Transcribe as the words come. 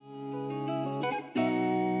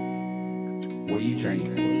What you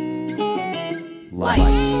training for? Life.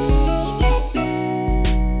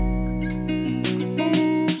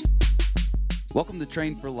 Welcome to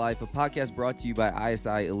Train for Life, a podcast brought to you by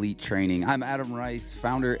ISI Elite Training. I'm Adam Rice,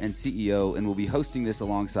 founder and CEO, and will be hosting this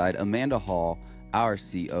alongside Amanda Hall, our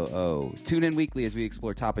COO. Tune in weekly as we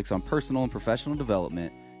explore topics on personal and professional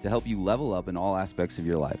development to help you level up in all aspects of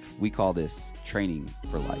your life. We call this Training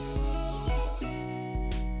for Life.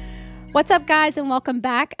 What's up, guys, and welcome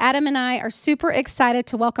back. Adam and I are super excited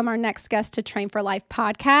to welcome our next guest to Train for Life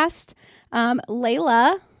podcast.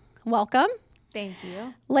 Laila, welcome. Thank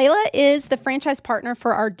you. Laila is the franchise partner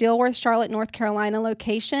for our Dilworth, Charlotte, North Carolina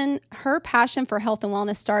location. Her passion for health and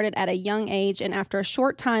wellness started at a young age, and after a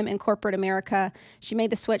short time in corporate America, she made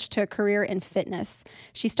the switch to a career in fitness.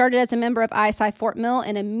 She started as a member of ISI Fort Mill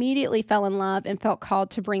and immediately fell in love and felt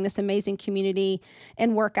called to bring this amazing community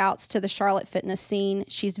and workouts to the Charlotte fitness scene.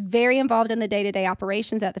 She's very involved in the day-to-day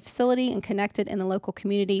operations at the facility and connected in the local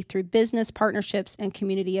community through business partnerships and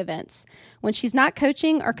community events. When she's not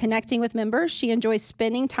coaching or connecting with members, she enjoys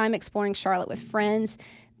spending time exploring Charlotte with friends,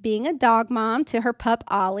 being a dog mom to her pup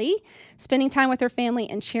Ollie, spending time with her family,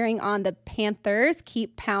 and cheering on the Panthers.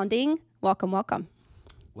 Keep pounding. Welcome, welcome.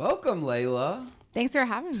 Welcome, Laila. Thanks for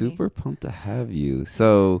having me. Super pumped to have you.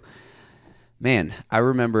 So, man, I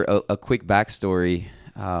remember a quick backstory.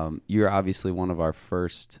 You're obviously one of our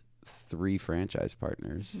first 3 franchise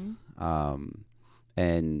partners. Mm-hmm.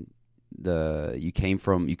 And you came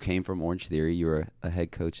from Orange Theory. You were a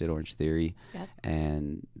head coach at Orange Theory. Yep.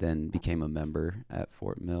 And then became a member at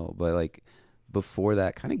Fort Mill. But like before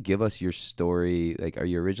that, kind of give us your story. Like, are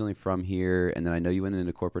you originally from here? And then I know you went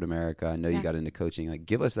into corporate America. I know you got into coaching. Like,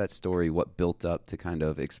 give us that story. What built up to kind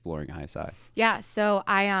of exploring ISI? Yeah. So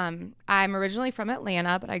I'm originally from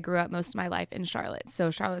Atlanta, but I grew up most of my life in Charlotte.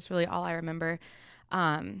 So Charlotte's really all I remember.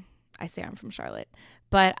 I say I'm from Charlotte,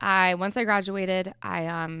 but once I graduated,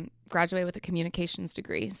 I graduated with a communications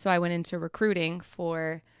degree. So I went into recruiting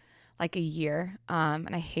for like a year.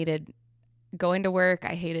 And I hated going to work.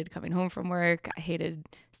 I hated coming home from work. I hated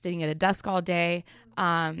sitting at a desk all day.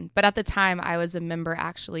 But at the time I was a member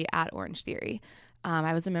actually at Orange Theory.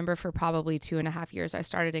 I was a member for probably 2.5 years. I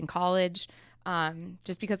started in college,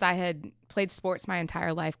 just because I had played sports my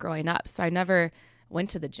entire life growing up. So I never went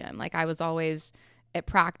to the gym. Like I was always at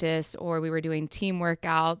practice or we were doing team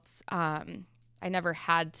workouts. I never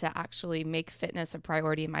had to actually make fitness a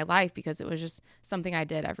priority in my life because it was just something I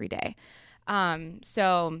did every day.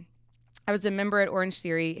 So I was a member at Orange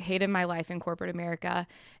Theory, hated my life in corporate America,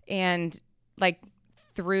 and like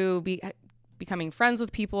through becoming friends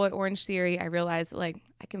with people at Orange Theory, I realized like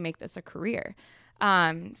I can make this a career.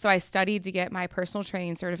 So I studied to get my personal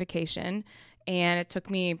training certification, and it took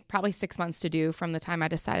me probably 6 months to do from the time I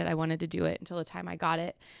decided I wanted to do it until the time I got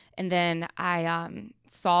it. And then I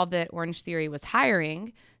saw that Orange Theory was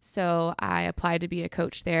hiring, so I applied to be a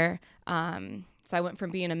coach there. So I went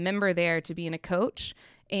from being a member there to being a coach,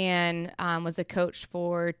 and was a coach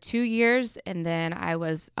for 2 years, and then I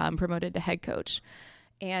was promoted to head coach.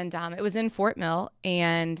 And it was in Fort Mill,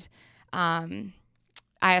 and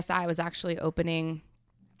ISI was actually opening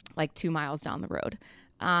like 2 miles down the road.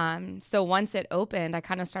 So once it opened, I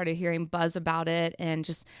kind of started hearing buzz about it and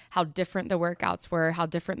just how different the workouts were, how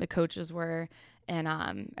different the coaches were.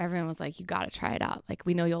 And everyone was like, you got to try it out. Like,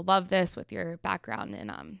 we know you'll love this with your background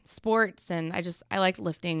in sports. And I liked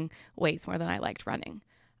lifting weights more than I liked running.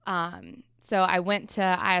 So I went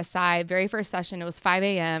to ISI, very first session. It was 5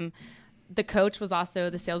 a.m. The coach was also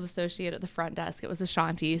the sales associate at the front desk. It was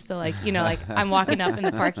Ashanti. So like, like I'm walking up in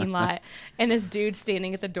the parking lot and this dude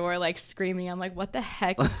standing at the door, like screaming. I'm like, what the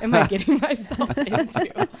heck am I getting myself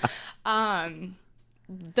into?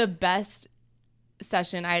 The best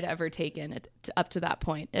session I had ever taken up to that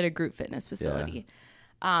point at a group fitness facility.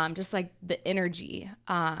 Yeah. Just like the energy,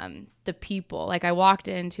 the people. Like I walked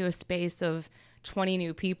into a space of 20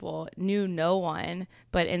 new people, knew no one,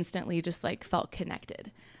 but instantly just like felt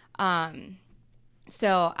connected.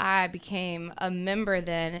 So I became a member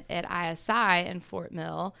then at ISI in Fort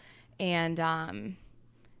Mill. And,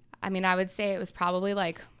 I would say it was probably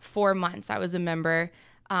like 4 months I was a member,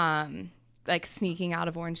 like sneaking out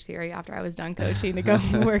of Orange Theory after I was done coaching to go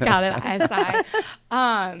work out at ISI.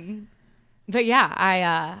 But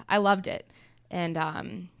yeah, I loved it.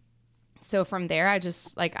 And, so from there,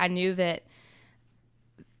 I knew that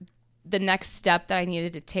the next step that I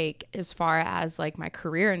needed to take as far as like my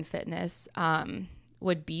career in fitness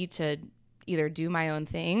would be to either do my own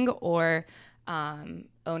thing or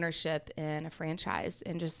ownership in a franchise.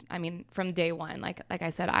 And just, from day one, like I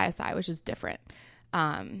said, ISI was just different.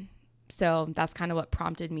 So that's kind of what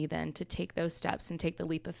prompted me then to take those steps and take the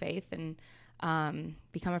leap of faith and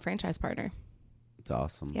become a franchise partner. It's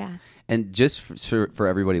awesome. Yeah. And just for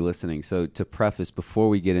everybody listening, so to preface, before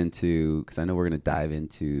we get into, because I know we're going to dive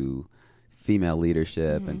into female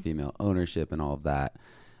leadership and female ownership and all of that.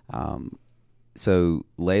 So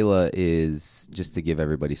Laila is, just to give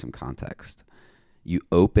everybody some context, you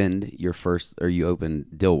opened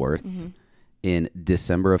Dilworth in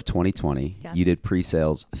December of 2020. Yeah. You did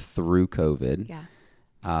pre-sales through COVID.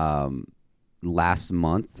 Yeah. Last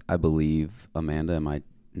month, I believe, Amanda, am I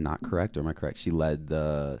not correct, or am I correct? She led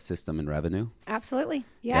the system in revenue. Absolutely.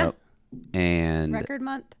 Yeah. Yep. And record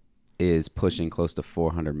month. Is pushing close to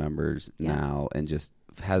 400 members now, and just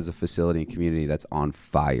has a facility and community that's on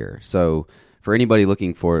fire. So for anybody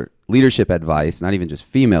looking for leadership advice, not even just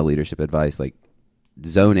female leadership advice, like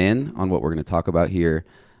zone in on what we're going to talk about here,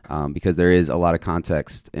 because there is a lot of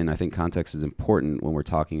context, and I think context is important when we're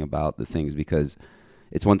talking about the things, because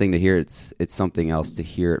it's one thing to hear, it's something else to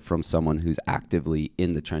hear it from someone who's actively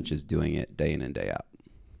in the trenches doing it day in and day out.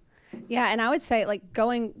 Yeah, and I would say, like,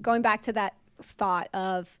 going back to that thought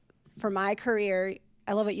of, for my career,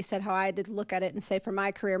 I love what you said, how I did look at it and say, for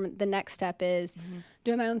my career, the next step is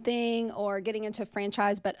doing my own thing or getting into a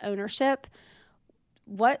franchise, but ownership.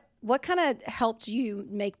 What kind of helped you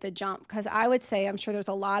make the jump? Because I would say, I'm sure there's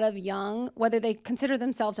a lot of young, whether they consider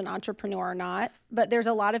themselves an entrepreneur or not, but there's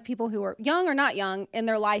a lot of people who are young or not young in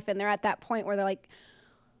their life, and they're at that point where they're like,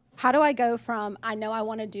 how do I go from, I know I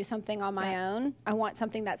want to do something on my own, I want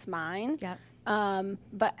something that's mine,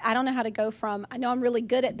 but I don't know how to go from, I know I'm really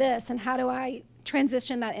good at this, and how do I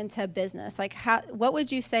transition that into business? Like, what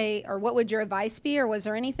would you say, or what would your advice be, or was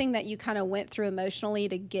there anything that you kind of went through emotionally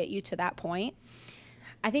to get you to that point?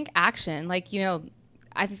 I think action, like, you know,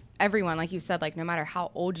 everyone, like you said, like, no matter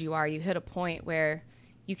how old you are, you hit a point where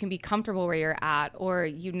you can be comfortable where you're at, or,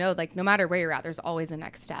 you know, like, no matter where you're at, there's always a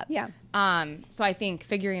next step. Yeah. So I think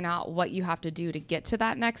figuring out what you have to do to get to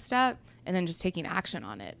that next step, and then just taking action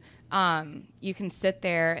on it. You can sit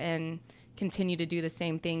there and continue to do the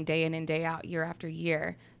same thing day in and day out, year after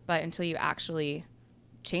year, but until you actually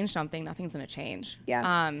change something, nothing's going to change.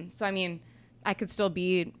 Yeah. So, I mean, I could still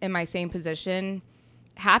be in my same position,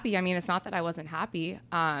 happy. I mean, it's not that I wasn't happy,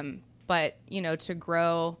 but, you know, to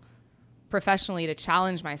grow professionally, to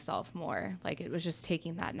challenge myself more, like, it was just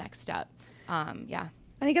taking that next step. Yeah.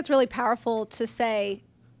 I think it's really powerful to say,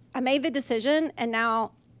 I made the decision, and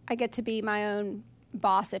now I get to be my own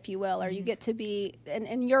boss, if you will, or you get to be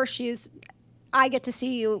in your shoes. I get to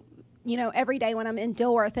see you, you know, every day when I'm in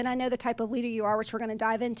Dilworth, and I know the type of leader you are, which we're going to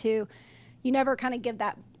dive into. You never kind of give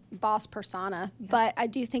that boss persona, but I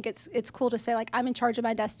do think it's cool to say, like, I'm in charge of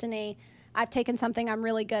my destiny. I've taken something I'm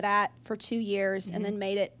really good at for 2 years and then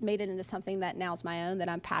made it into something that now's my own, that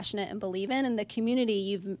I'm passionate and believe in. And the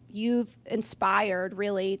community you've inspired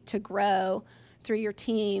really to grow through your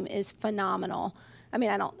team is phenomenal. I mean,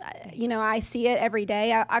 I see it every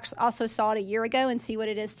day. I actually also saw it a year ago and see what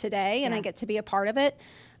it is today, and I get to be a part of it,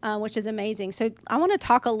 which is amazing. So I want to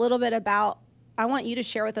talk a little bit about, I want you to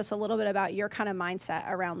share with us a little bit about your kind of mindset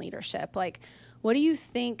around leadership. Like, what do you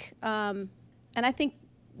think, and I think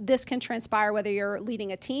this can transpire whether you're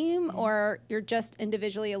leading a team or you're just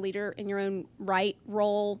individually a leader in your own right,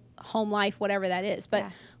 role, home life, whatever that is. But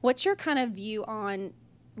what's your kind of view on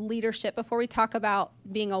leadership before we talk about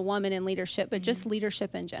being a woman in leadership, but just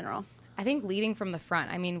leadership in general? I think leading from the front.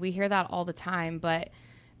 I mean, we hear that all the time, but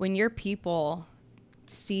when your people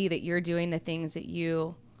see that you're doing the things that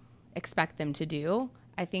you expect them to do,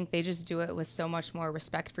 I think they just do it with so much more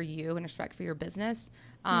respect for you and respect for your business.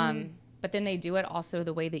 But then they do it also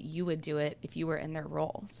the way that you would do it if you were in their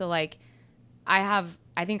role. So, like, I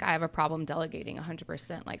think I have a problem delegating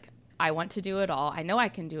 100%. Like, I want to do it all. I know I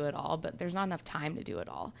can do it all, but there's not enough time to do it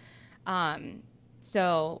all.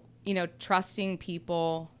 So, you know, trusting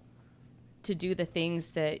people to do the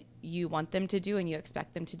things that you want them to do and you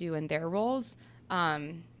expect them to do in their roles,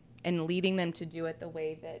 and leading them to do it the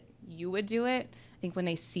way that you would do it. I think when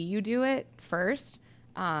they see you do it first,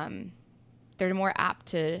 they're more apt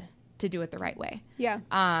to do it the right way. Yeah.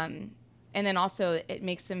 And then also it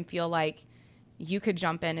makes them feel like you could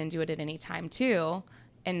jump in and do it at any time too,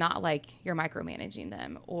 and not like you're micromanaging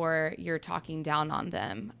them or you're talking down on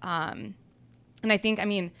them. And I think, I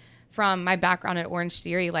mean, from my background at Orange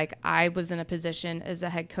Theory, like, I was in a position as a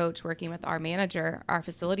head coach working with our manager, our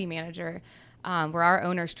facility manager, where our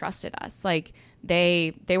owners trusted us. Like,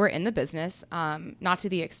 they were in the business, not to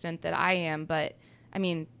the extent that I am, but I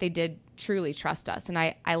mean, they did truly trust us. And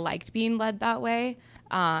I liked being led that way.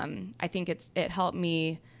 I think it helped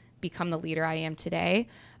me become the leader I am today.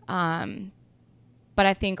 But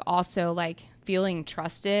I think also, like, feeling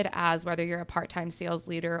trusted as whether you're a part-time sales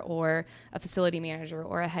leader or a facility manager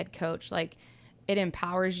or a head coach, like, it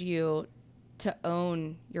empowers you to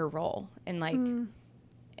own your role and like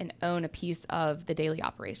and own a piece of the daily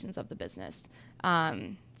operations of the business.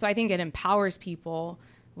 So I think it empowers people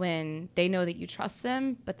when they know that you trust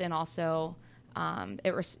them, but then also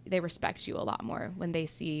they respect you a lot more when they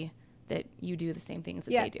see that you do the same things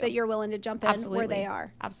that they do. That you're willing to jump in Absolutely. where they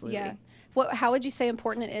are. Absolutely. Yeah. How would you say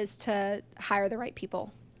important it is to hire the right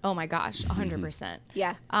people? Oh my gosh, 100%.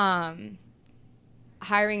 Yeah.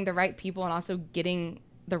 Hiring the right people and also getting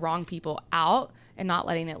the wrong people out and not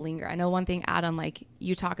letting it linger. I know one thing, Adam, like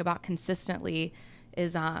you talk about consistently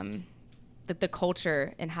is that the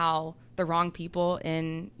culture and how the wrong people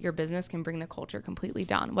in your business can bring the culture completely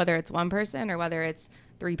down, whether it's one person or whether it's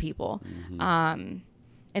 3 people.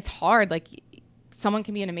 It's hard. Like someone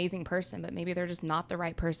can be an amazing person, but maybe they're just not the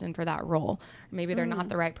right person for that role. Or maybe they're not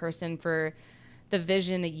the right person for the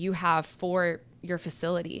vision that you have for your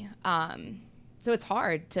facility. So it's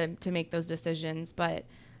hard to make those decisions, but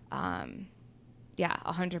yeah,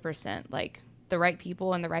 100%. Like the right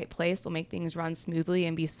people in the right place will make things run smoothly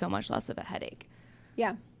and be so much less of a headache.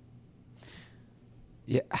 Yeah.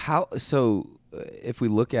 Yeah. So if we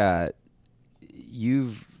look at,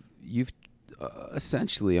 you've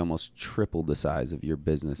essentially almost tripled the size of your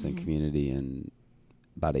business and community in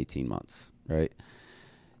about 18 months, right?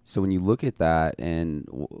 So when you look at that, and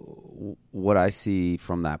what I see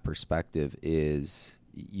from that perspective is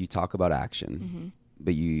you talk about action,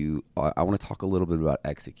 but I want to talk a little bit about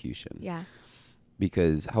execution. Yeah.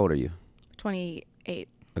 Because how old are you? 28.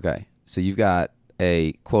 Okay. So you've got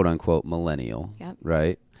a quote unquote millennial,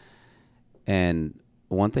 right? And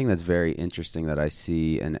one thing that's very interesting that I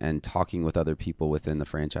see and talking with other people within the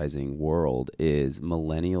franchising world is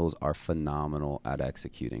millennials are phenomenal at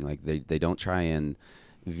executing. Like they don't try and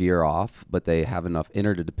veer off, but they have enough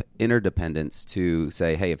interdependence to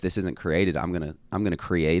say, hey, if this isn't created, I'm gonna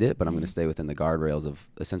create it, but I'm gonna stay within the guardrails of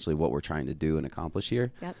essentially what we're trying to do and accomplish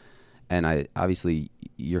here. Yep. And obviously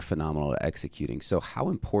you're phenomenal at executing. So how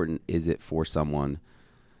important is it for someone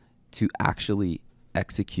to actually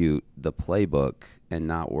execute the playbook and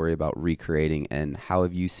not worry about recreating? And how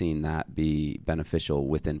have you seen that be beneficial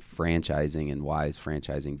within franchising, and why has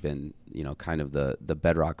franchising been, kind of the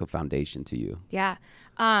bedrock of foundation to you? Yeah.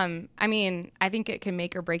 I mean, I think it can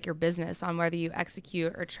make or break your business on whether you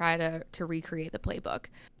execute or try to recreate the playbook.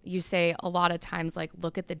 You say a lot of times, like,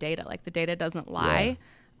 look at the data, like the data doesn't lie.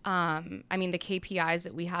 Yeah. I mean, the KPIs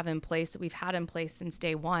that we have in place, that we've had in place since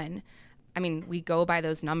day one, I mean, we go by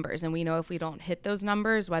those numbers, and we know if we don't hit those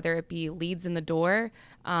numbers, whether it be leads in the door,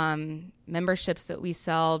 memberships that we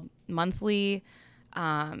sell monthly,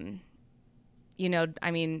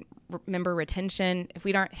 member retention, if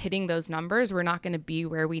we aren't hitting those numbers, we're not going to be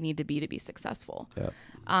where we need to be successful.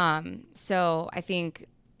 Yeah. So I think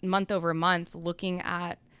month over month, looking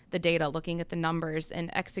at the data, looking at the numbers, and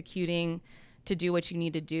executing to do what you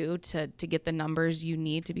need to do to get the numbers you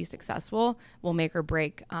need to be successful will make or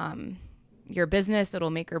break your business. It'll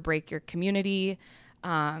make or break your community.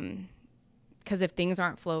 Because if things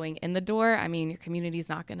aren't flowing in the door, I mean, your community's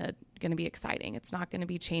not gonna be exciting. It's not gonna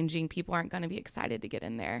be changing. People aren't gonna be excited to get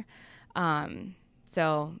in there.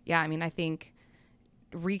 So yeah, I mean, I think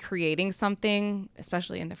recreating something,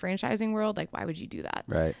 especially in the franchising world, like, why would you do that?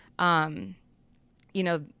 Right.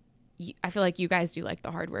 I feel like you guys do like the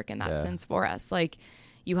hard work in that sense for us. Like,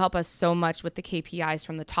 you help us so much with the KPIs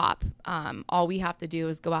from the top. All we have to do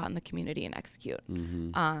is go out in the community and execute.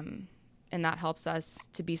 And that helps us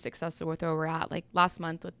to be successful with where we're at. Like last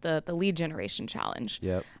month with the lead generation challenge.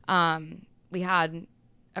 Yep. We had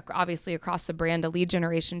obviously across the brand a lead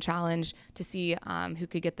generation challenge to see who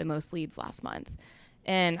could get the most leads last month.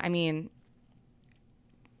 And I mean,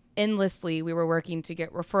 endlessly we were working to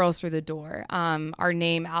get referrals through the door, our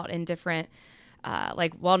name out in different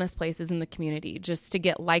like wellness places in the community, just to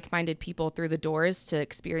get like-minded people through the doors to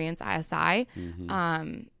experience ISI.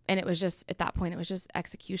 And it was just, at that point, it was just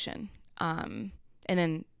execution. And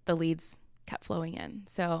then the leads kept flowing in.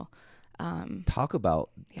 So talk about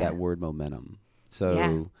that word momentum.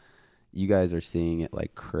 So you guys are seeing it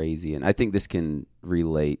like crazy. And I think this can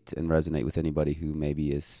relate and resonate with anybody who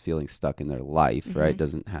maybe is feeling stuck in their life, right? It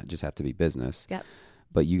doesn't just have to be business. Yep.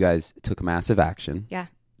 But you guys took massive action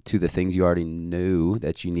to the things you already knew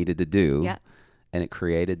that you needed to do. Yep. And it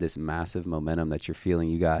created this massive momentum that you're feeling.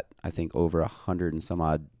 You got, I think, over 100 and some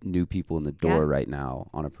odd new people in the door right now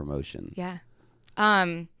on a promotion. Yeah.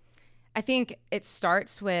 I think it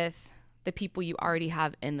starts with the people you already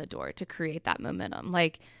have in the door to create that momentum.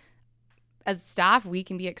 Like, as staff, we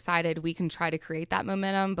can be excited. We can try to create that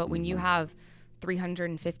momentum. But when you have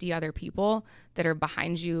 350 other people that are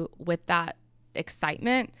behind you with that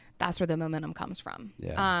excitement, that's where the momentum comes from.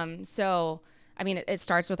 Yeah. So I mean, it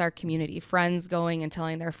starts with our community, friends going and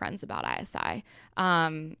telling their friends about ISI.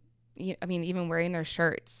 I mean, even wearing their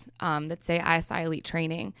shirts that say ISI Elite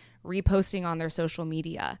Training, reposting on their social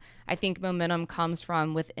media. I think momentum comes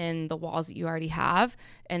from within the walls that you already have,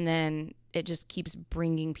 and then it just keeps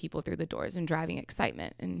bringing people through the doors and driving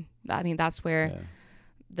excitement. And I mean, that's where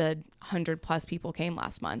the 100+ people came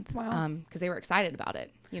last month. Wow. Because they were excited about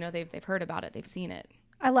it. You know, they've heard about it. They've seen it.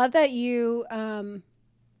 I love that you,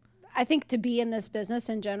 I think to be in this business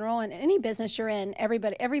in general, and any business you're in,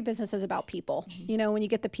 every business is about people. You know, when you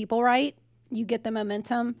get the people right, you get the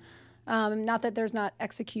momentum. Not that there's not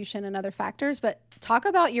execution and other factors, but talk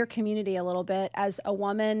about your community a little bit as a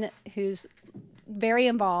woman who's very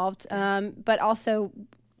involved, but also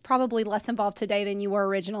probably less involved today than you were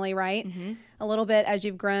originally, right? A little bit as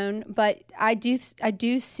you've grown. But I do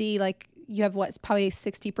see, like, you have probably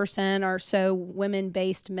 60% or so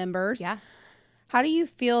women-based members. Yeah. How do you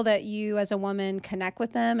feel that you as a woman connect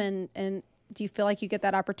with them, and do you feel like you get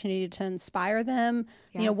that opportunity to inspire them?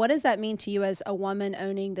 Yeah. You know, what does that mean to you as a woman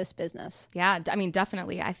owning this business? Yeah, I mean,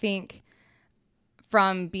 definitely. I think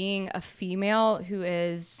from being a female who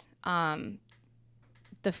is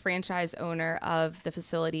the franchise owner of the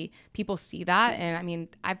facility, people see that. And I mean,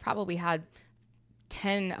 I've probably had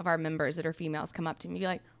 10 of our members that are females come up to me and be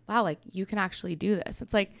like, wow, like, you can actually do this.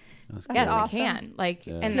 It's like, yes, awesome. I can. Like,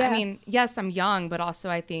 and I mean, yes, I'm young, but also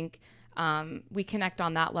I think we connect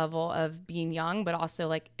on that level of being young, but also,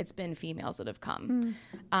 like, it's been females that have come.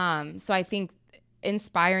 So I think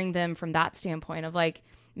inspiring them from that standpoint of, like,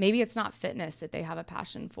 maybe it's not fitness that they have a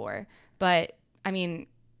passion for, but I mean,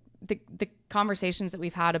 the conversations that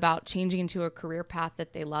we've had about changing into a career path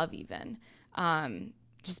that they love, even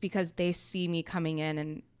just because they see me coming in,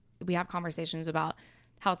 and we have conversations about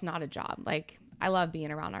how it's not a job. Like, I love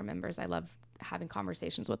being around our members. I love having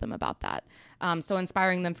conversations with them about that. So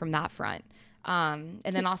inspiring them from that front. And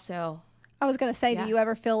then also, I was going to say, do you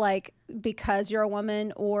ever feel like because you're a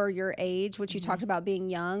woman or your age, which you talked about being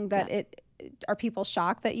young, that are people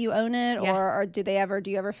shocked that you own it, or do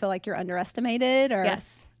you ever feel like you're underestimated? Or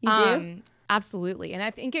yes, you do? Absolutely. And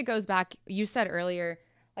I think it goes back, you said earlier,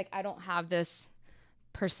 like, I don't have this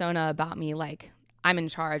persona about me, like, I'm in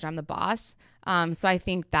charge, I'm the boss. So I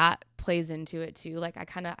think that plays into it too. Like, I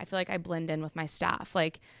feel like I blend in with my staff.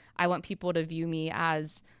 Like, I want people to view me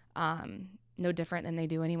as no different than they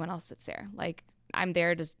do anyone else that's there. Like, I'm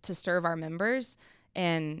there to serve our members,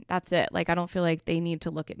 and that's it. Like, I don't feel like they need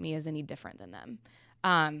to look at me as any different than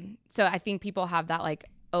them. So I think people have that, like,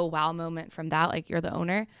 oh wow moment from that, like, you're the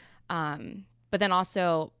owner. But then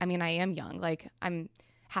also, I mean, I am young. Like, I'm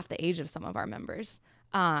half the age of some of our members.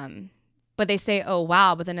 But they say, oh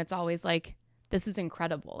wow, but then it's always like, this is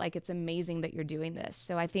incredible. Like, it's amazing that you're doing this.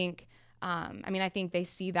 So I think, I think they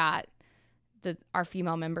see that, our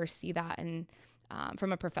female members see that, and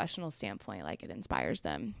from a professional standpoint, like, it inspires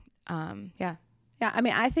them. Yeah, I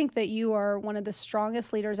mean, I think that you are one of the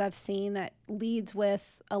strongest leaders I've seen that leads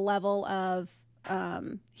with a level of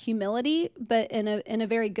humility, but in a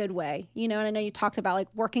very good way. You know, and I know you talked about, like,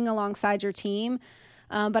 working alongside your team.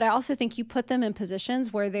 But I also think you put them in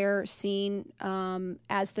positions where they're seen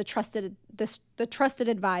as the trusted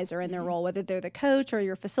advisor in their role, whether they're the coach or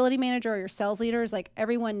your facility manager or your sales leaders. Like,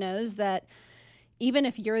 everyone knows that even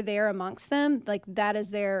if you're there amongst them, like, that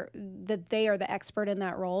they are the expert in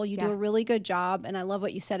that role. You do a really good job. And I love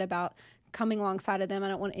what you said about coming alongside of them. I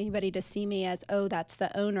don't want anybody to see me as, oh, that's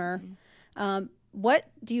the owner. What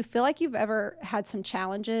do you feel like you've ever had some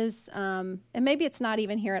challenges? And maybe it's not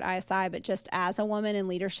even here at ISI, but just as a woman in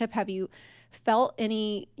leadership, have you felt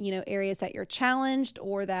any, areas that you're challenged,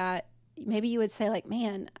 or that maybe you would say, like,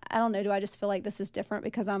 man, I don't know, do I just feel like this is different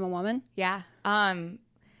because I'm a woman? Yeah.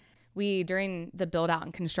 During the build out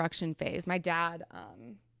and construction phase, my dad,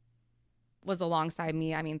 was alongside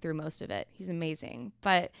me, through most of it. He's amazing.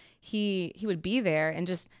 But he would be there, and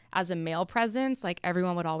just as a male presence, like,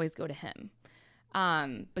 everyone would always go to him.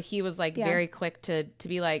 But he was, like, very quick to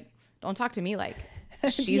be like, don't talk to me, like,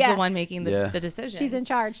 she's the one making the decision. She's in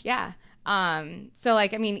charge. Yeah. So,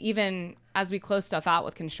 like, even as we close stuff out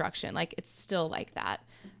with construction, like, it's still like that.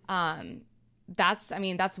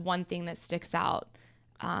 That's one thing that sticks out,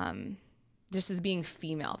 just as being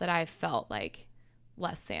female, that I felt like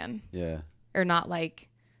less than. Yeah. Or not, like,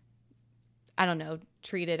 I don't know,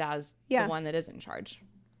 treated as the one that is in charge.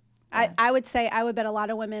 I would say, I would bet a lot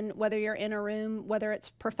of women, whether you're in a room, whether it's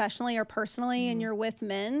professionally or personally, and you're with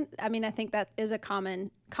men, I think that is a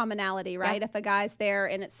commonality, right? Yeah. If a guy's there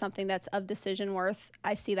and it's something that's of decision worth,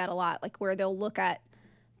 I see that a lot, like, where they'll look at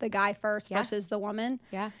the guy first versus the woman.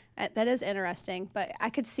 Yeah. That is interesting. But I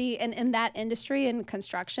could see in that industry, in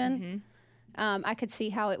construction, I could see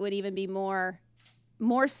how it would even be more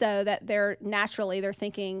more so that they're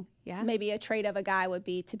thinking Yeah. maybe a trait of a guy would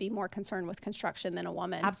be to be more concerned with construction than a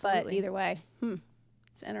woman. Absolutely. But either way,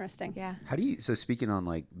 it's interesting. Yeah. So speaking on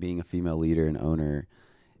like being a female leader and owner,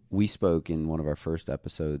 we spoke in one of our first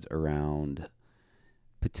episodes around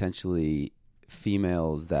potentially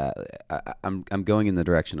females that I'm going in the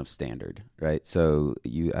direction of standard, right? So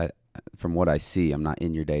from what I see, I'm not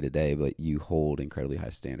in your day to day, but you hold incredibly high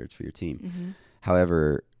standards for your team. Mm-hmm.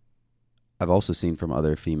 However, I've also seen from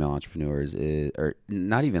other female entrepreneurs, or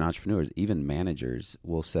not even entrepreneurs, even managers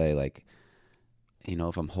will say like,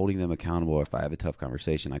 if I'm holding them accountable, or if I have a tough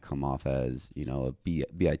conversation, I come off as, a bitch.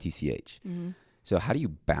 Mm-hmm. So how do you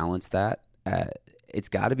balance that? It's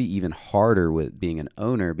got to be even harder with being an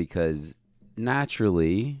owner, because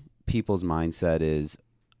naturally people's mindset is,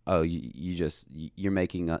 oh, you're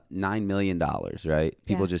making $9 million, right?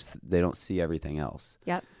 People they don't see everything else.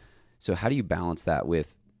 Yep. So how do you balance that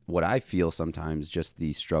with what I feel sometimes just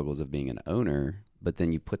the struggles of being an owner, but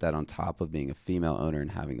then you put that on top of being a female owner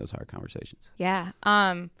and having those hard conversations? Yeah.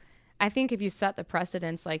 I think if you set the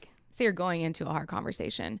precedence, like say you're going into a hard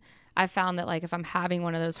conversation, I found that like if I'm having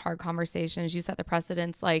one of those hard conversations, you set the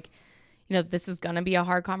precedence like, this is going to be a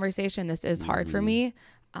hard conversation. This is hard for me.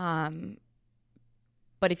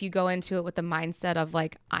 But if you go into it with the mindset of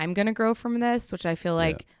like, I'm going to grow from this, which I feel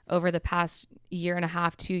like over the past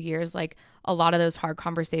 1.5, 2 years, like a lot of those hard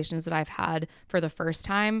conversations that I've had for the first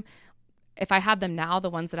time, if I had them now,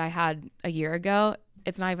 the ones that I had a year ago,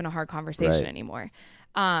 it's not even a hard conversation anymore.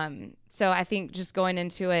 So I think just going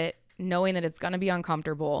into it, knowing that it's going to be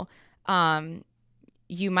uncomfortable,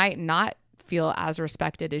 you might not feel as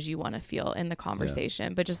respected as you want to feel in the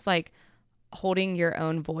conversation, but just like holding your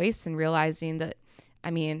own voice and realizing that,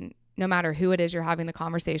 no matter who it is you're having the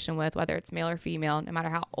conversation with, whether it's male or female, no matter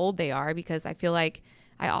how old they are, because I feel like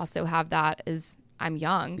I also have that as I'm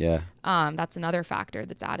young. Yeah. That's another factor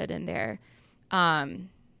that's added in there. And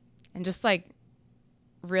just like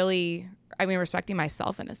really, respecting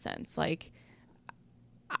myself in a sense, like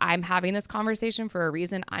I'm having this conversation for a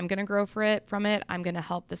reason. I'm going to grow from it. I'm going to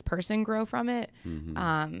help this person grow from it.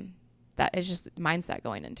 Mm-hmm. That is just mindset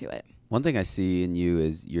going into it. One thing I see in you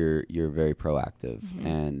is you're very proactive, mm-hmm.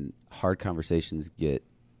 and hard conversations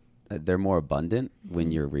they're more abundant mm-hmm.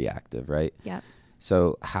 when you're reactive, right? Yeah.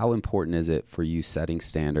 So how important is it for you setting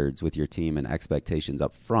standards with your team and expectations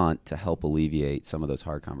up front to help alleviate some of those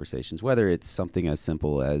hard conversations, whether it's something as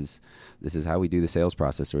simple as this is how we do the sales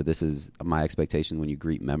process, or this is my expectation when you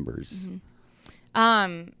greet members?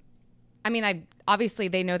 Mm-hmm. Obviously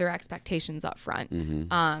they know their expectations up front.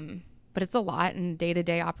 Mm-hmm. But it's a lot in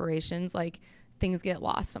day-to-day operations. Like things get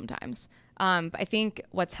lost sometimes. But I think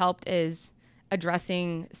what's helped is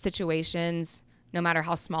addressing situations, no matter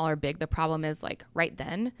how small or big the problem is, like right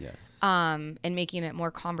then. Yes. And making it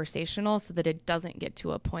more conversational so that it doesn't get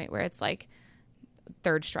to a point where it's like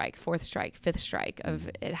third strike, fourth strike, fifth strike of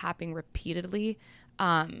it happening repeatedly.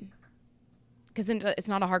 Because then it's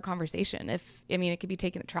not a hard conversation. It could be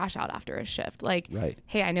taking the trash out after a shift. Like,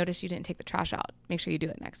 hey, I noticed you didn't take the trash out. Make sure you do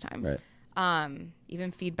it next time. Right.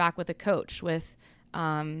 Even feedback with a coach, with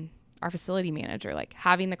our facility manager, like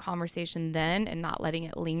having the conversation then and not letting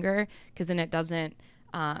it linger, because then it doesn't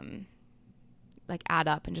add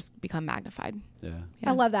up and just become magnified. Yeah.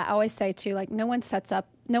 I love that. I always say too, like no one starts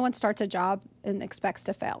a job and expects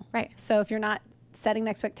to fail. Right. So if you're not setting the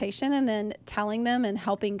expectation and then telling them and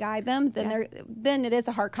helping guide them, then it is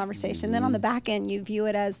a hard conversation. Mm-hmm. Then on the back end, you view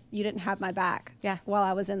it as you didn't have my back while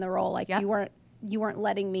I was in the role. Like you weren't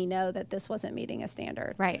letting me know that this wasn't meeting a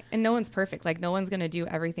standard. Right. And no one's perfect. Like no one's going to do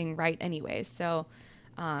everything right anyways. So,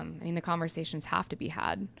 the conversations have to be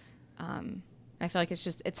had. I feel like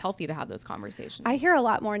it's healthy to have those conversations. I hear a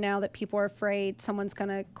lot more now that people are afraid someone's going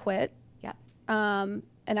to quit. Yeah.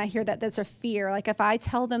 And I hear that that's a fear. Like if I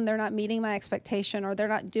tell them they're not meeting my expectation or they're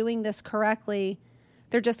not doing this correctly,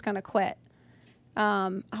 they're just going to quit.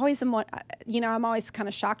 I'm always kind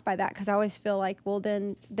of shocked by that, because I always feel like, well,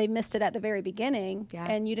 then they missed it at the very beginning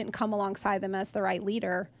and you didn't come alongside them as the right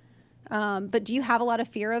leader. But do you have a lot of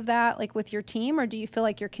fear of that, like with your team, or do you feel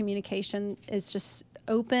like your communication is just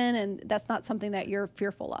open and that's not something that you're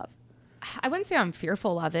fearful of? I wouldn't say I'm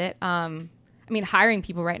fearful of it. Hiring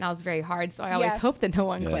people right now is very hard, so I always hope that no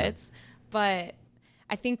one quits. But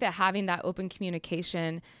I think that having that open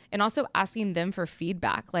communication and also asking them for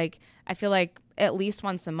feedback, like I feel like at least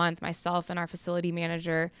once a month, myself and our facility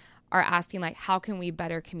manager are asking, like, how can we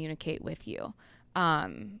better communicate with you?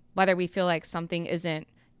 Whether we feel like something isn't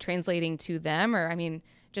translating to them, or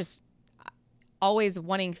just always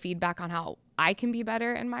wanting feedback on how I can be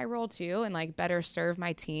better in my role too, and like better serve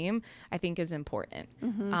my team, I think is important.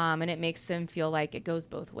 And it makes them feel like it goes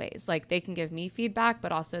both ways. Like they can give me feedback,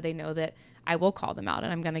 but also they know that I will call them out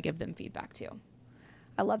and I'm going to give them feedback too.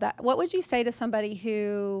 I love that. What would you say to somebody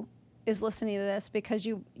who is listening to this because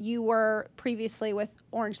you were previously with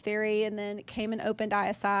Orange Theory and then came and opened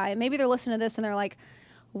ISI, and maybe they're listening to this and they're like,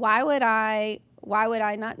 why would I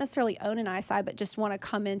not necessarily own an ISI, but just want to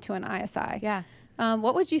come into an ISI? Yeah.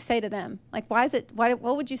 What would you say to them? Like,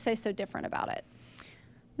 what would you say so different about it?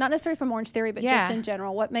 Not necessarily from Orange Theory, but just in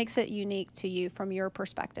general. What makes it unique to you from your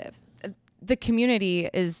perspective? The community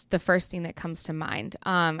is the first thing that comes to mind.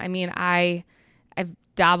 I mean, I've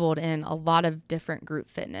dabbled in a lot of different group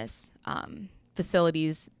fitness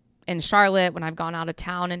facilities in Charlotte when I've gone out of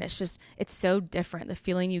town, and it's so different. The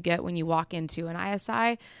feeling you get when you walk into an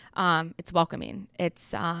ISI, it's welcoming.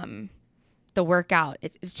 It's the workout.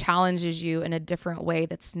 It challenges you in a different way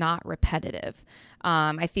that's not repetitive.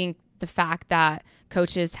 I think the fact that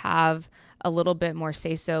coaches have a little bit more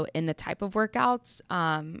say-so in the type of workouts,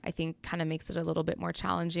 I think kind of makes it a little bit more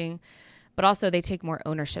challenging. But also they take more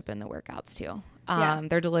ownership in the workouts too.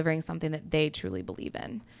 They're delivering something that they truly believe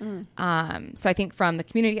in. So I think from the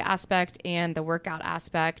community aspect and the workout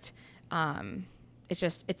aspect,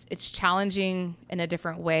 it's challenging in a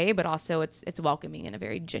different way, but also it's welcoming in a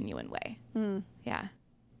very genuine way. Yeah.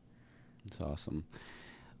 That's awesome.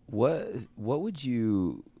 What would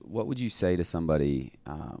you say to somebody?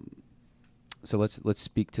 So let's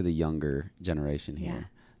speak to the younger generation here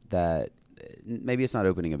that maybe it's not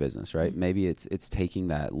opening a business, right? Maybe it's taking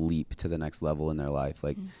that leap to the next level in their life.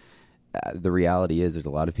 Like the reality is there's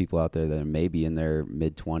a lot of people out there that are maybe in their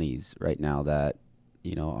mid-20s right now that,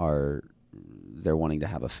 they're wanting to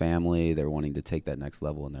have a family. They're wanting to take that next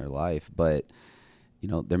level in their life, but,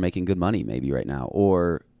 they're making good money maybe right now,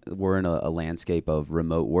 or we're in a landscape of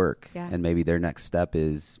remote work and maybe their next step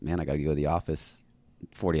is, man, I got to go to the office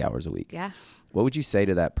 40 hours a week. Yeah. What would you say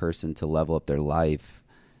to that person to level up their life?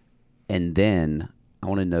 And then I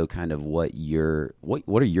want to know kind of what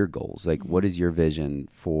are your goals? Like, what is your vision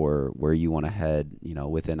for where you want to head,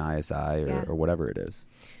 within ISI or whatever it is?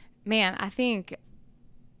 Man, I think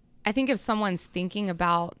if someone's thinking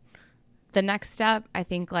about the next step, I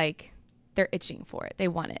think like they're itching for it. They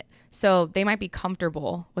want it. So they might be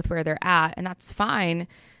comfortable with where they're at, and that's fine.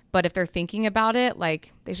 But if they're thinking about it,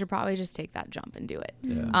 like they should probably just take that jump and do it.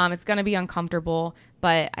 Yeah. It's going to be uncomfortable,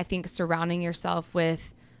 but I think surrounding yourself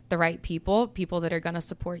with the right people that are going to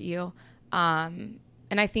support you. And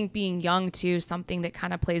I think being young too, something that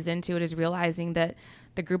kind of plays into it is realizing that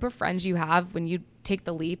the group of friends you have when you take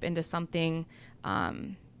the leap into something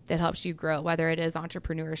that helps you grow, whether it is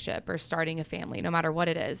entrepreneurship or starting a family, no matter what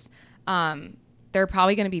it is, there are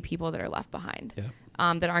probably going to be people that are left behind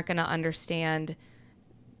that aren't going to understand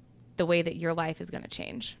the way that your life is going to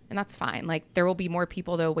change. And that's fine. Like there will be more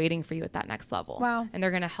people though waiting for you at that next level. Wow. And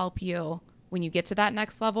they're going to help you when you get to that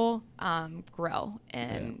next level, grow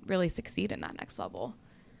and really succeed in that next level.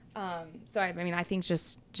 So I think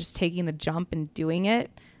just taking the jump and doing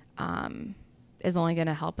it is only going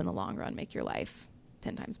to help in the long run make your life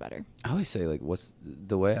 10 times better. I always say like, what's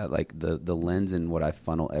the way I like the lens and what I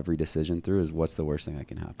funnel every decision through is what's the worst thing that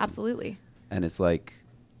can happen. Absolutely. And it's like,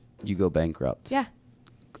 you go bankrupt. Yeah.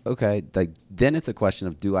 Okay. Like then it's a question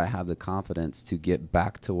of, do I have the confidence to get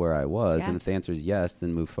back to where I was? Yeah. And if the answer is yes,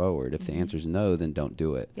 then move forward. If the answer is no, then don't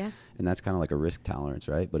do it. Yeah. And that's kind of like a risk tolerance,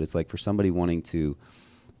 right? But it's like for somebody wanting to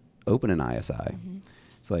open an ISI,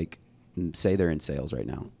 it's like, say they're in sales right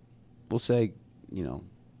now. We'll say,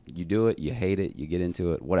 you do it, you hate it, you get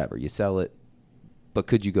into it, whatever, you sell it. But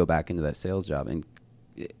could you go back into that sales job? And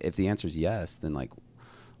if the answer is yes, then like,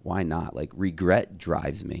 why not? Like regret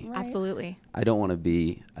drives me. Right. Absolutely. I don't want to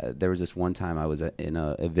be, there was this one time I was in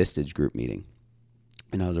a Vistage group meeting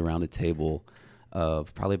and I was around a table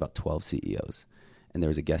of probably about 12 CEOs and there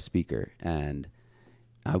was a guest speaker and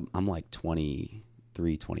I'm like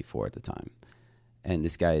 23, 24 at the time. And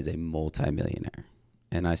this guy is a multimillionaire.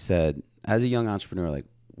 And I said, as a young entrepreneur, like,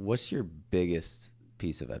 what's your biggest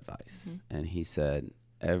piece of advice? And he said,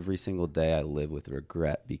 every single day I live with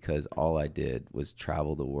regret because all I did was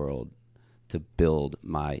travel the world to build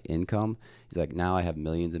my income. He's like, now I have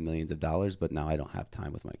millions and millions of dollars, but now I don't have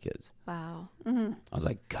time with my kids. Wow. I was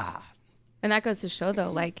like, God. And that goes to show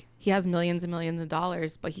though, like he has millions and millions of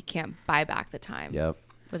dollars, but he can't buy back the time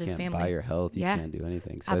with his family. You can't buy your health. You can't do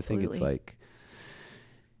anything. So Absolutely. I think it's like,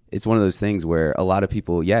 it's one of those things where a lot of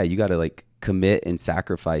people, you got to like commit and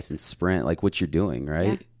sacrifice and sprint like what you're doing,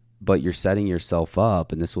 right? Yeah. But you're setting yourself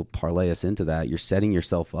up, and this will parlay us into that. You're setting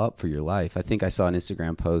yourself up for your life. I think I saw an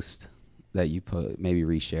Instagram post that you maybe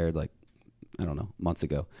reshared like I don't know, months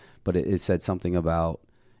ago, but it said something about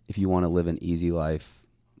if you want to live an easy life,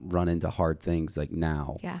 run into hard things like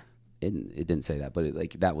now. Yeah. It didn't say that,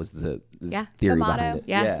 but that was the Yeah. theory The motto. behind it.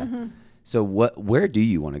 Yeah. Mm-hmm. So where do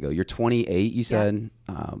you want to go? You're 28, you said.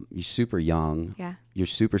 You're super young. Yeah. You're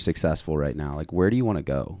super successful right now. Like, where do you want to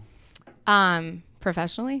go?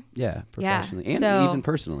 Professionally? Yeah, professionally. Yeah. And So, even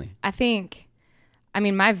personally. I think,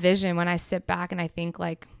 my vision when I sit back and I think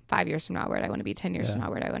like 5 years from now, where do I want to be? 10 years from now,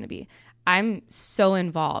 where do I want to be? I'm so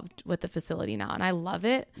involved with the facility now and I love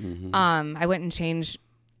it. Mm-hmm. I wouldn't change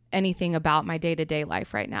anything about my day-to-day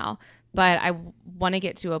life right now, but I want to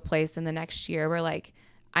get to a place in the next year where like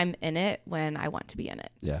I'm in it when I want to be in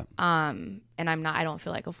it. Yeah. And I don't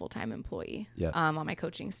feel like a full-time employee on my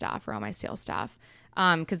coaching staff or on my sales staff.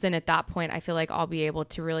 Cause then at that point I feel like I'll be able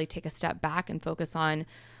to really take a step back and focus on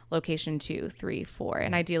location 2, 3, 4,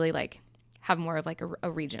 and ideally like have more of like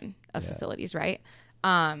a region of facilities, right?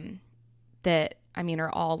 That are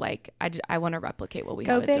all like, I want to replicate what we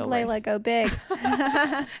have at Go big, Dilworth. Layla, go big.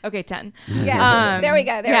 Okay, 10. Yeah. There we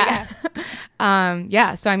go. There we go.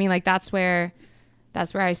 Yeah. So like that's where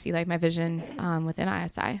I see like my vision within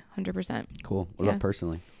ISI 100%. Cool. What about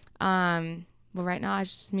personally? Well, right now I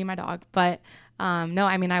just me and my dog, but no,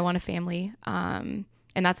 I want a family. And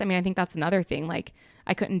that's, I think that's another thing. Like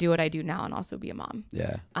I couldn't do what I do now and also be a mom.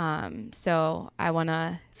 Yeah. So I want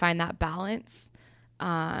to find that balance.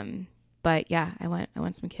 But yeah, I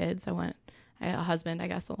want some kids. I want a husband, I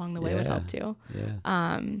guess, along the way would help too.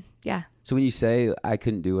 Yeah. Yeah. So when you say I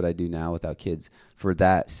couldn't do what I do now without kids, for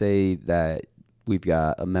that, say that we've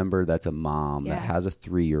got a member that's a mom that has a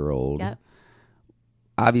 3-year-old. Yep.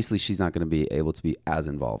 Obviously, she's not going to be able to be as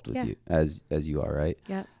involved with you as you are, right?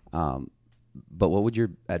 Yep. But what would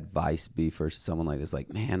your advice be for someone like this?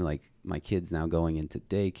 Like, man, like my kid's now going into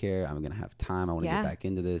daycare. I'm going to have time. I want to get back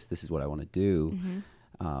into this. This is what I want to do.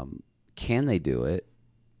 Mm-hmm. Can they do it?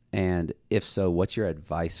 And if so, what's your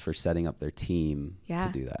advice for setting up their team to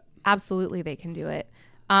do that? Absolutely, they can do it.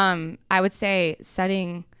 I would say set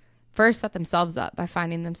themselves up by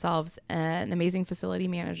finding themselves an amazing facility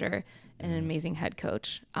manager and an amazing head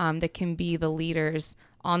coach that can be the leaders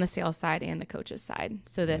on the sales side and the coaches side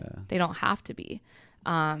so that they don't have to be.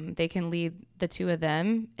 They can lead the two of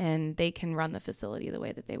them and they can run the facility the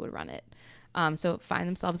way that they would run it. So find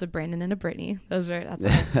themselves a Brandon and a Brittany. That's a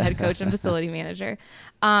head coach and facility manager.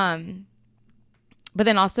 But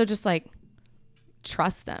then also just like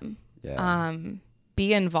trust them. Yeah.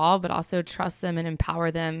 Be involved, but also trust them and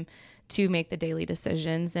empower them to make the daily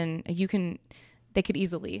decisions. And they could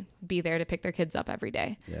easily be there to pick their kids up every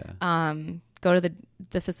day. Yeah. Go to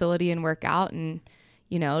the facility and work out and,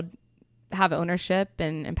 have ownership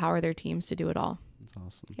and empower their teams to do it all. That's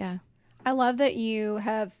awesome. Yeah. I love that you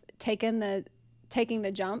have taking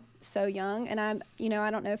the jump so young. And I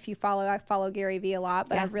don't know if I follow Gary Vee a lot,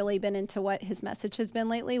 but I've really been into what his message has been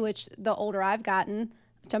lately, which the older I've gotten,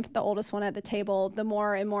 which I'm the oldest one at the table, the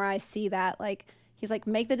more and more I see that, like, he's like,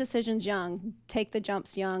 make the decisions young, take the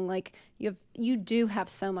jumps young. Like you do have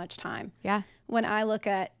so much time. Yeah. When I look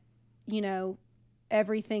at,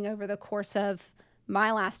 everything over the course of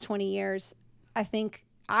my last 20 years, I think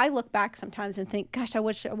I look back sometimes and think, gosh, I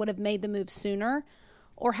wish I would have made the move sooner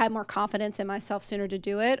or had more confidence in myself sooner to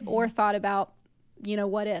do it, or thought about,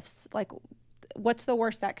 what ifs, like what's the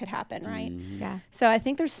worst that could happen, right? Yeah. So I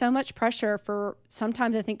think there's so much pressure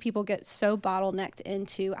sometimes I think people get so bottlenecked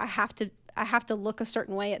into, I have to look a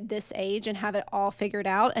certain way at this age and have it all figured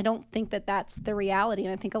out. I don't think that that's the reality.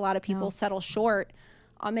 And I think a lot of people settle short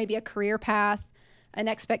on maybe a career path, an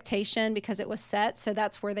expectation because it was set. So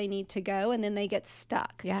that's where they need to go. And then they get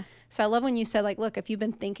stuck. Yeah. So I love when you said, like, look, if you've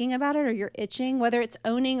been thinking about it or you're itching, whether it's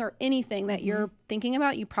owning or anything that you're thinking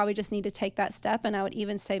about, you probably just need to take that step. And I would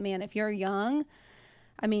even say, man, if you're young,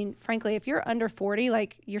 frankly, if you're under 40,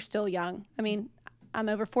 like, you're still young. I'm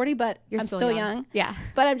over 40, but I'm still young. Yeah.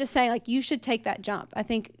 But I'm just saying, like, you should take that jump. I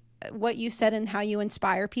think what you said and how you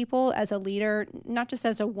inspire people as a leader, not just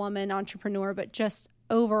as a woman entrepreneur, but just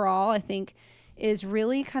overall, I think is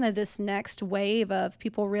really kind of this next wave of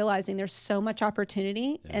people realizing there's so much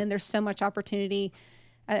opportunity and there's so much opportunity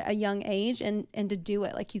at a young age and to do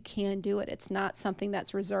it. Like, you can do it. It's not something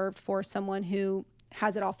that's reserved for someone who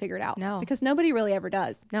has it all figured out. No. Because nobody really ever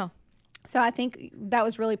does. No. So I think that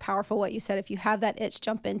was really powerful what you said. If you have that itch,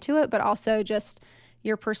 jump into it, but also just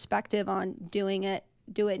your perspective on doing it,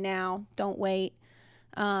 do it now, don't wait.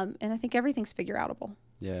 And I think everything's figure outable.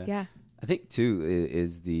 Yeah. Yeah. I think too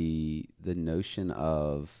is the notion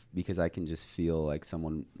of, because I can just feel like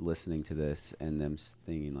someone listening to this and them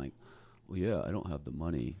thinking like, well, yeah, I don't have the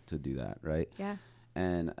money to do that. Right. Yeah.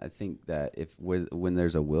 And I think that when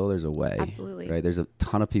there's a will, there's a way. Absolutely. Right? There's a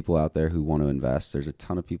ton of people out there who want to invest. There's a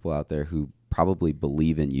ton of people out there who probably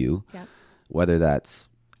believe in you, Yep. whether that's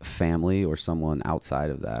family or someone outside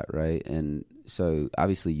of that, right? And so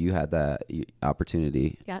obviously you had that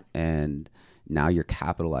opportunity, Yep. and now you're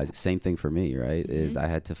capitalizing. Same thing for me, right? Is I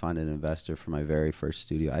had to find an investor for my very first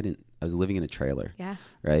studio. I was living in a trailer. Yeah.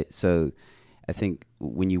 Right? So I think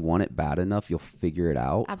when you want it bad enough, you'll figure it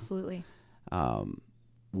out. Absolutely.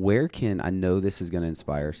 I know this is going to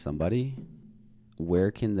inspire somebody.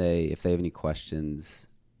 Where can they, if they have any questions,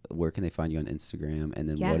 where can they find you on Instagram? And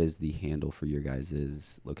then what is the handle for your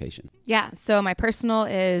guys' location? Yeah. So my personal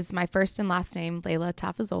is my first and last name, Laila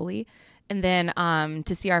Tafazzoli. And then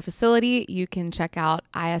to see our facility, you can check out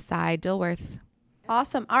ISI Dilworth.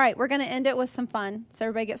 Awesome. All right. We're going to end it with some fun so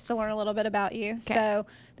everybody gets to learn a little bit about you. Okay. So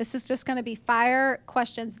this is just going to be fire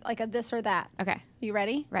questions like a this or that. Okay. You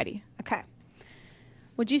ready? Ready. Okay.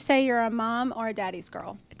 Would you say you're a mom or a daddy's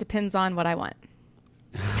girl? It depends on what I want.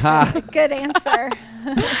 Good answer.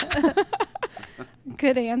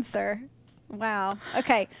 Good answer. Wow.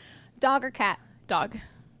 Okay. Dog or cat? Dog.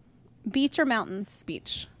 Beach or mountains?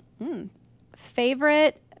 Beach.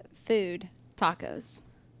 Favorite food? Tacos.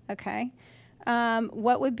 Okay.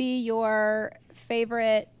 What would be your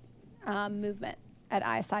favorite movement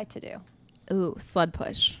at ISI to do? Ooh, sled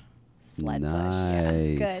push. Sled push.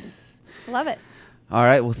 Nice. Good. Love it. All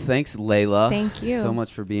right. Well, thanks, Laila. Thank you so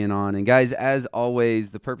much for being on. And guys, as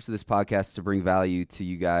always, the purpose of this podcast is to bring value to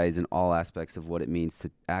you guys in all aspects of what it means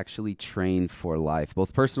to actually train for life,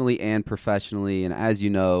 both personally and professionally. And as you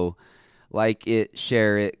know, like it,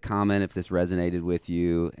 share it, comment if this resonated with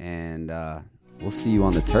you, and we'll see you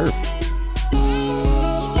on the turf.